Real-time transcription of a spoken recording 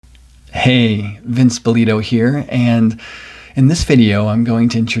Hey, Vince Bolito here, and in this video I'm going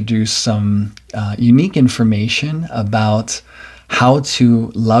to introduce some unique information about how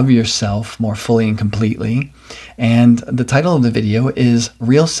to love yourself more fully and completely. And the title of the video is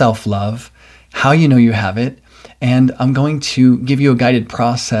Real Self-Love, How You Know You Have It, and I'm going to give you a guided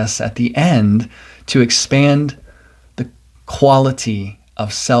process at the end to expand the quality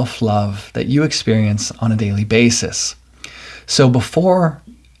of self-love that you experience on a daily basis. So before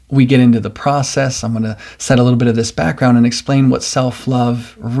we get into the process, I'm going to set a little bit of this background and explain what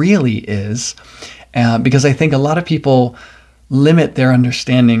self-love really is, because I think a lot of people limit their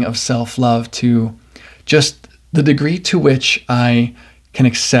understanding of self-love to just the degree to which I can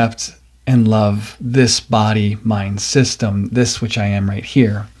accept and love this body, mind system, this which I am right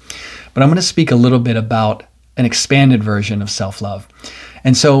here. But I'm going to speak a little bit about an expanded version of self-love.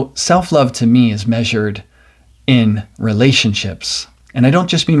 And so self-love to me is measured in relationships. And I don't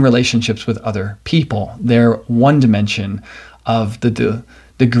just mean relationships with other people. They're one dimension of the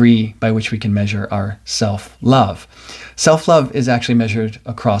degree by which we can measure our self-love. Self-love is actually measured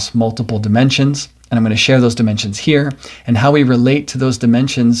across multiple dimensions, and I'm going to share those dimensions here. And how we relate to those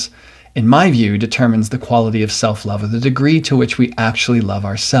dimensions, in my view, determines the quality of self-love, or the degree to which we actually love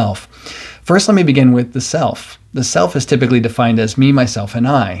ourselves. First, let me begin with the self. The self is typically defined as me, myself, and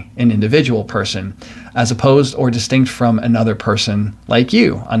I, an individual person, as opposed or distinct from another person like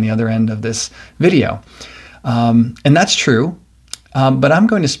you on the other end of this video. And that's true, but I'm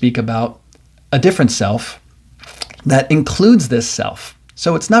going to speak about a different self that includes this self.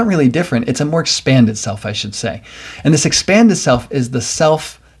 So it's not really different, it's a more expanded self, I should say. And this expanded self is the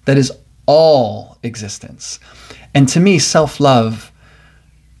self that is all existence. And to me, self-love,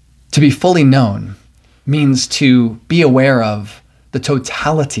 to be fully known, means to be aware of the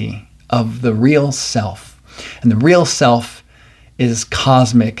totality of the real self. And the real self is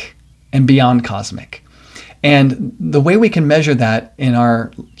cosmic and beyond cosmic. And the way we can measure that in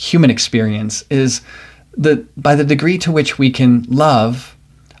our human experience is by the degree to which we can love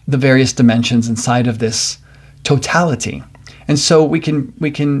the various dimensions inside of this totality. And so we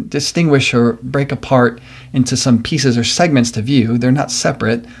can distinguish or break apart into some pieces or segments to view. They're not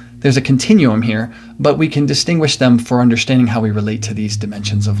separate. There's a continuum here, but we can distinguish them for understanding how we relate to these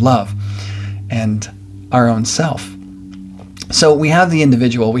dimensions of love and our own self. So we have the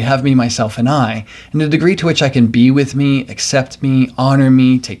individual, we have me, myself, and I, and the degree to which I can be with me, accept me, honor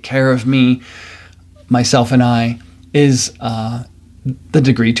me, take care of me, myself and I, is the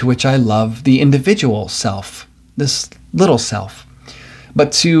degree to which I love the individual self, this little self.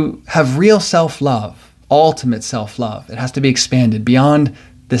 But to have real self-love, ultimate self-love, it has to be expanded beyond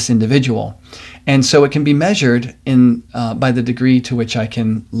this individual. And so it can be measured in by the degree to which I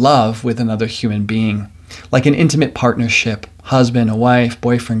can love with another human being, like an intimate partnership, husband, a wife,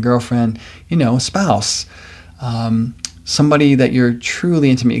 boyfriend, girlfriend, a spouse, somebody that you're truly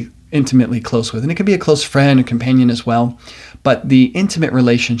intimately close with. And it could be a close friend, a companion as well. But the intimate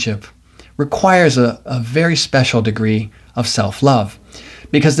relationship requires a very special degree of self-love,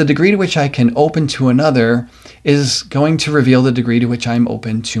 because the degree to which I can open to another is going to reveal the degree to which I'm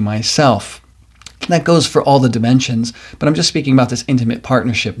open to myself. And that goes for all the dimensions, but I'm just speaking about this intimate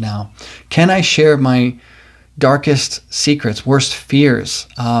partnership now. Can I share my darkest secrets, worst fears,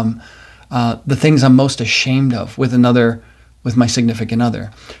 the things I'm most ashamed of with my significant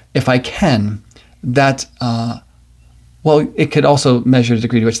other? If I can, that it could also measure the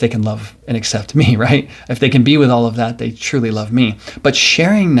degree to which they can love and accept me, right? If they can be with all of that, they truly love me. But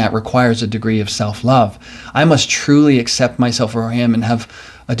sharing that requires a degree of self-love. I must truly accept myself where I am and have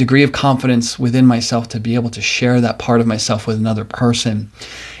a degree of confidence within myself to be able to share that part of myself with another person.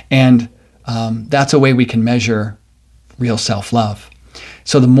 And that's a way we can measure real self-love.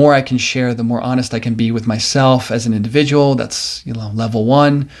 So the more I can share, the more honest I can be with myself as an individual. That's level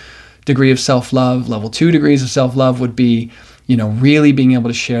 1. Degree of self-love. Level 2 degrees of self-love would be, really being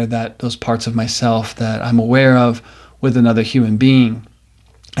able to share those parts of myself that I'm aware of with another human being.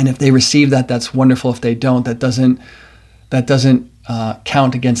 And if they receive that, that's wonderful. If they don't, that doesn't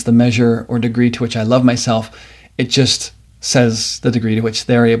count against the measure or degree to which I love myself. It just says the degree to which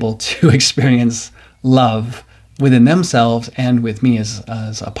they're able to experience love within themselves and with me as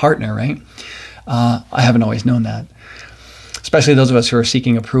a partner, right? I haven't always known that. Especially those of us who are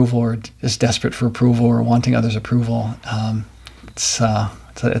seeking approval or just desperate for approval or wanting others' approval. It's a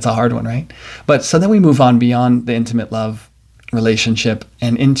hard one, right? But so then we move on beyond the intimate love relationship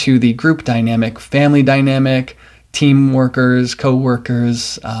and into the group dynamic, family dynamic, team workers,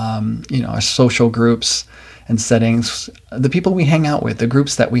 co-workers, our social groups and settings, the people we hang out with, the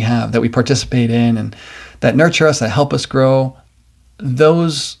groups that we have, that we participate in and that nurture us, that help us grow.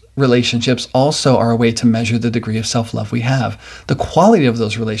 Those relationships also are a way to measure the degree of self-love we have. The quality of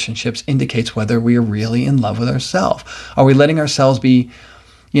those relationships indicates whether we are really in love with ourselves. Are we letting ourselves be,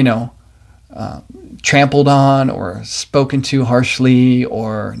 trampled on or spoken to harshly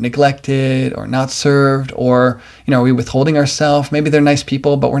or neglected or not served? Or, are we withholding ourselves? Maybe they're nice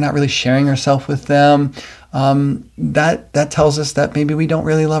people, but we're not really sharing ourselves with them. That tells us that maybe we don't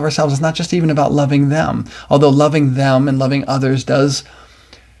really love ourselves. It's not just even about loving them, although loving them and loving others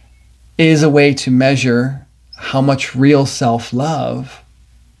is a way to measure how much real self-love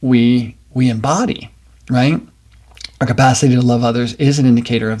we embody, right? Our capacity to love others is an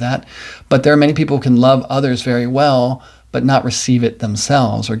indicator of that. But there are many people who can love others very well, but not receive it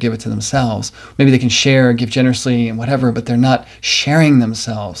themselves or give it to themselves. Maybe they can share, give generously and whatever, but they're not sharing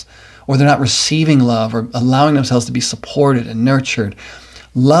themselves, or they're not receiving love or allowing themselves to be supported and nurtured.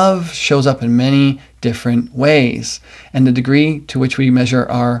 Love shows up in many different ways. And the degree to which we measure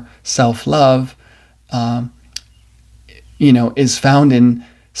our self-love, is found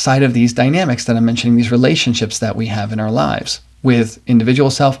inside of these dynamics that I'm mentioning, these relationships that we have in our lives with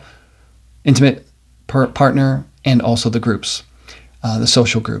individual self, intimate partner, and also the groups, the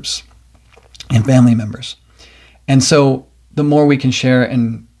social groups and family members. And so the more we can share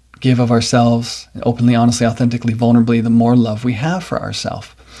and give of ourselves openly, honestly, authentically, vulnerably, the more love we have for ourselves.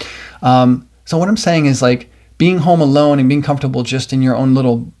 So what I'm saying is, like, being home alone and being comfortable just in your own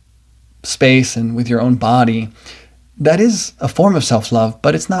little space and with your own body, that is a form of self-love,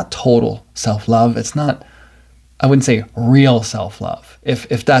 but it's not total self-love. It's not, I wouldn't say real self-love,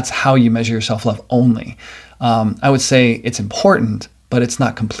 if that's how you measure your self-love only. I would say it's important, but it's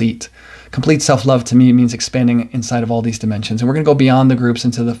not complete. Complete self-love to me means expanding inside of all these dimensions. And we're going to go beyond the groups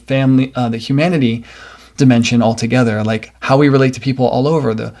into the family, the humanity dimension altogether, like how we relate to people all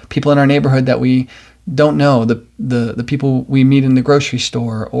over, the people in our neighborhood that we don't know, the people we meet in the grocery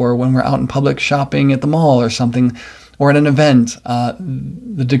store, or when we're out in public shopping at the mall or something, or at an event,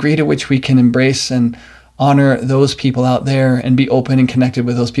 the degree to which we can embrace and honor those people out there and be open and connected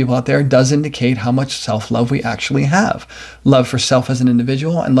with those people out there does indicate how much self-love we actually have. Love for self as an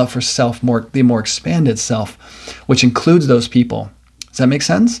individual and love for self, the more expanded self, which includes those people. Does that make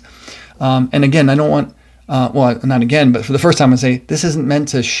sense? And again, I don't want, not again, but for the first time I say, this isn't meant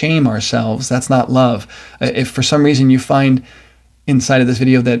to shame ourselves. That's not love. If for some reason you find inside of this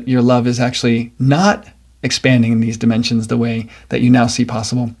video that your love is actually not expanding in these dimensions the way that you now see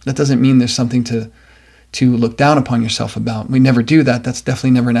possible, that doesn't mean there's something to look down upon yourself about. We never do that. That's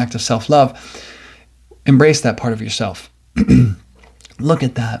definitely never an act of self-love. Embrace that part of yourself. Look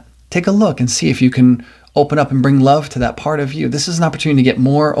at that. Take a look and see if you can open up and bring love to that part of you. This is an opportunity to get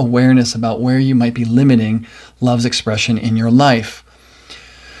more awareness about where you might be limiting love's expression in your life.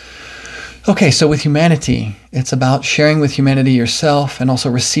 Okay, so with humanity, it's about sharing with humanity yourself and also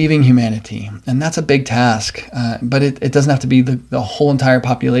receiving humanity. And that's a big task, but it doesn't have to be the whole entire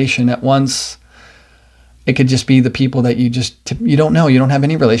population at once. It could just be the people that you don't know, you don't have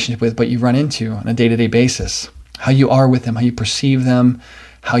any relationship with, but you run into on a day-to-day basis. How you are with them, how you perceive them,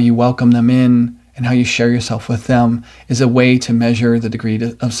 how you welcome them in, and how you share yourself with them is a way to measure the degree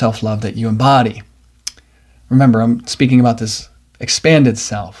of self-love that you embody. Remember, I'm speaking about this expanded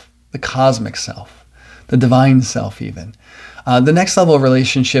self, the cosmic self, the divine self even. The next level of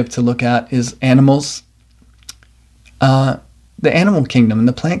relationship to look at is animals, the animal kingdom and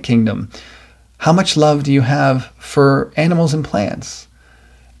the plant kingdom. How much love do you have for animals and plants?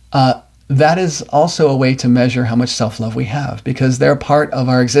 That is also a way to measure how much self-love we have, because they're part of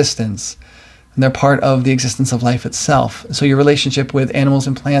our existence. And they're part of the existence of life itself. So your relationship with animals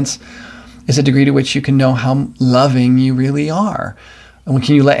and plants is a degree to which you can know how loving you really are. And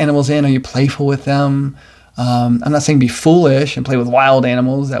can you let animals in? Are you playful with them? I'm not saying be foolish and play with wild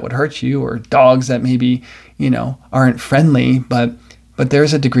animals that would hurt you, or dogs that maybe, aren't friendly, but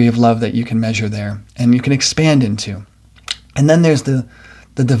there's a degree of love that you can measure there and you can expand into. And then there's the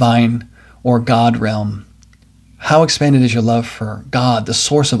divine or God realm. How expanded is your love for God, the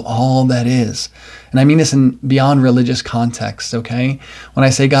source of all that is? And I mean this in beyond religious context, okay? When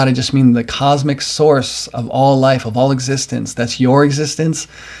I say God, I just mean the cosmic source of all life, of all existence. That's your existence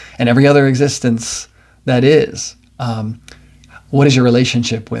and every other existence that is. What is your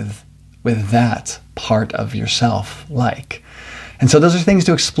relationship with that part of yourself like? And so those are things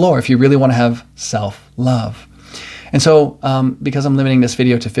to explore if you really want to have self-love. And so because I'm limiting this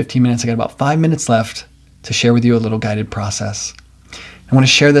video to 15 minutes, I got about 5 minutes left to share with you a little guided process. I want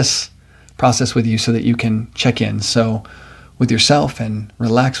to share this process with you so that you can check in with yourself and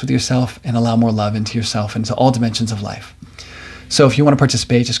relax with yourself and allow more love into yourself, into all dimensions of life. So if you want to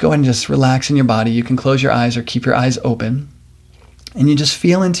participate, just go ahead and just relax in your body. You can close your eyes or keep your eyes open. And you just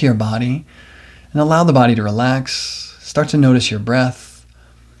feel into your body and allow the body to relax. Start to notice your breath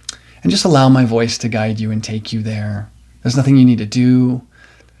and just allow my voice to guide you and take you there. There's nothing you need to do.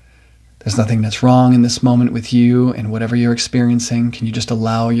 There's nothing that's wrong in this moment with you and whatever you're experiencing. Can you just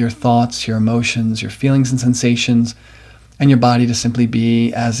allow your thoughts, your emotions, your feelings and sensations, and your body to simply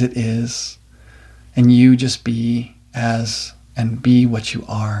be as it is, and you just be as and be what you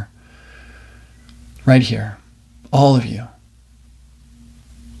are. Right here, all of you.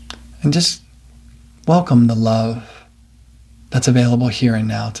 And just welcome the love that's available here and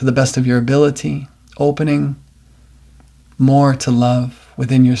now to the best of your ability, opening more to love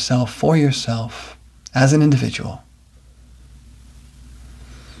within yourself, for yourself, as an individual.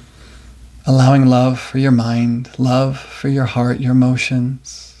 Allowing love for your mind, love for your heart, your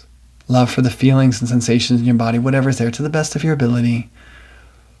emotions, love for the feelings and sensations in your body, whatever's there, to the best of your ability.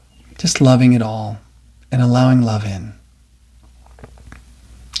 Just loving it all and allowing love in.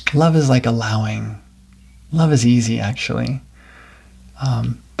 Love is like allowing. Love is easy, actually.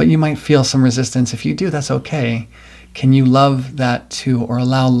 But you might feel some resistance. If you do, that's okay. Can you love that too, or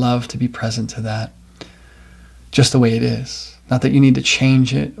allow love to be present to that, just the way it is? Not that you need to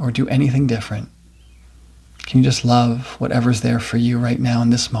change it or do anything different. Can you just love whatever's there for you right now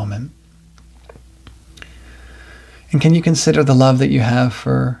in this moment? And can you consider the love that you have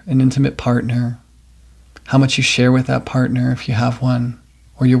for an intimate partner, how much you share with that partner if you have one,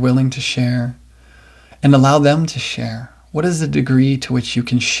 or you're willing to share, and allow them to share. What is the degree to which you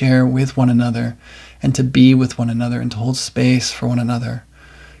can share with one another and to be with one another and to hold space for one another?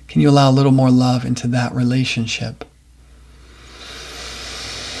 Can you allow a little more love into that relationship?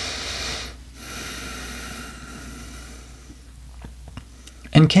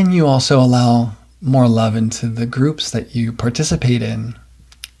 And can you also allow more love into the groups that you participate in?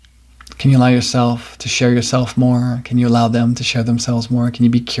 Can you allow yourself to share yourself more? Can you allow them to share themselves more? Can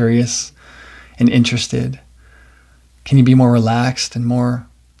you be curious and interested? Can you be more relaxed and more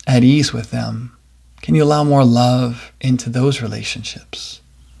at ease with them? Can you allow more love into those relationships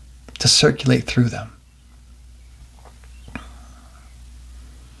to circulate through them?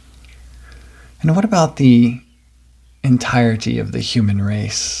 And what about the entirety of the human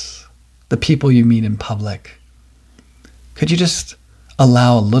race, the people you meet in public? Could you just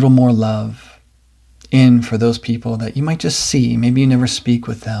allow a little more love in for those people that you might just see? Maybe you never speak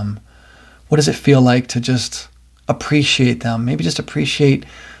with them. What does it feel like to just appreciate them? Maybe just appreciate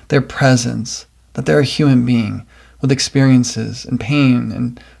their presence, that they're a human being with experiences and pain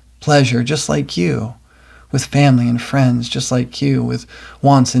and pleasure just like you, with family and friends just like you, with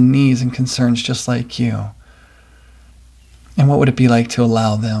wants and needs and concerns just like you. And what would it be like to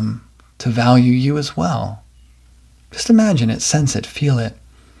allow them to value you as well? Just imagine it, sense it, feel it.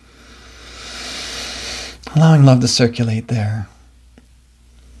 Allowing love to circulate there.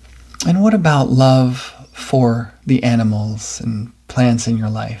 And what about love for the animals and plants in your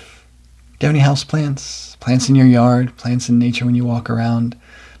life? Do you have any house plants? Plants in your yard, plants in nature when you walk around?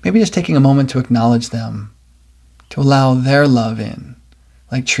 Maybe just taking a moment to acknowledge them, to allow their love in,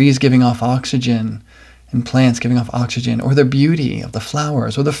 like trees giving off oxygen and plants giving off oxygen, or the beauty of the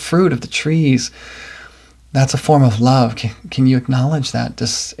flowers or the fruit of the trees. That's a form of love. Can you acknowledge that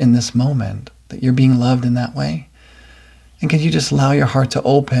just in this moment, that you're being loved in that way? And can you just allow your heart to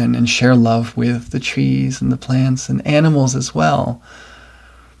open and share love with the trees and the plants and animals as well?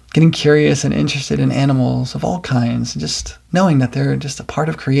 Getting curious and interested in animals of all kinds, and just knowing that they're just a part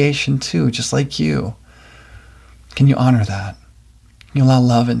of creation too, just like you. Can you honor that? Can you allow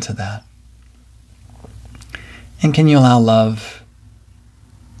love into that? And can you allow love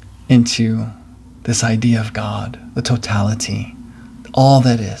into this idea of God, the totality, all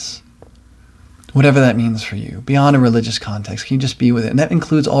that is? Whatever that means for you, beyond a religious context, can you just be with it? And that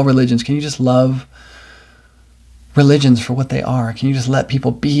includes all religions. Can you just love religions for what they are? Can you just let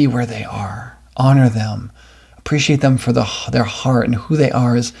people be where they are? Honor them. Appreciate them for their heart and who they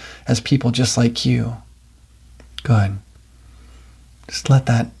are as people just like you. Good. Just let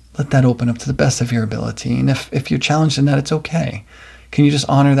that open up to the best of your ability. And if you're challenged in that, it's okay. Can you just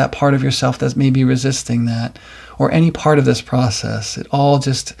honor that part of yourself that's maybe resisting that, or any part of this process? It all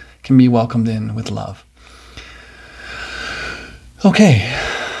just can be welcomed in with love. Okay,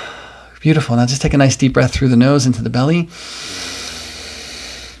 beautiful. Now just take a nice deep breath through the nose into the belly,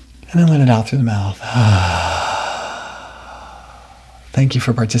 and then let it out through the mouth. Thank you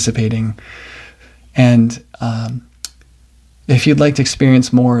for participating. And if you'd like to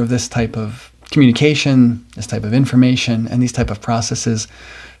experience more of this type of communication, this type of information, and these type of processes,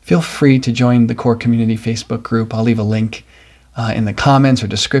 feel free to join the Core Community Facebook group. I'll leave a link in the comments or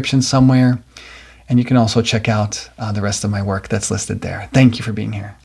description somewhere. And you can also check out the rest of my work that's listed there. Thank you for being here.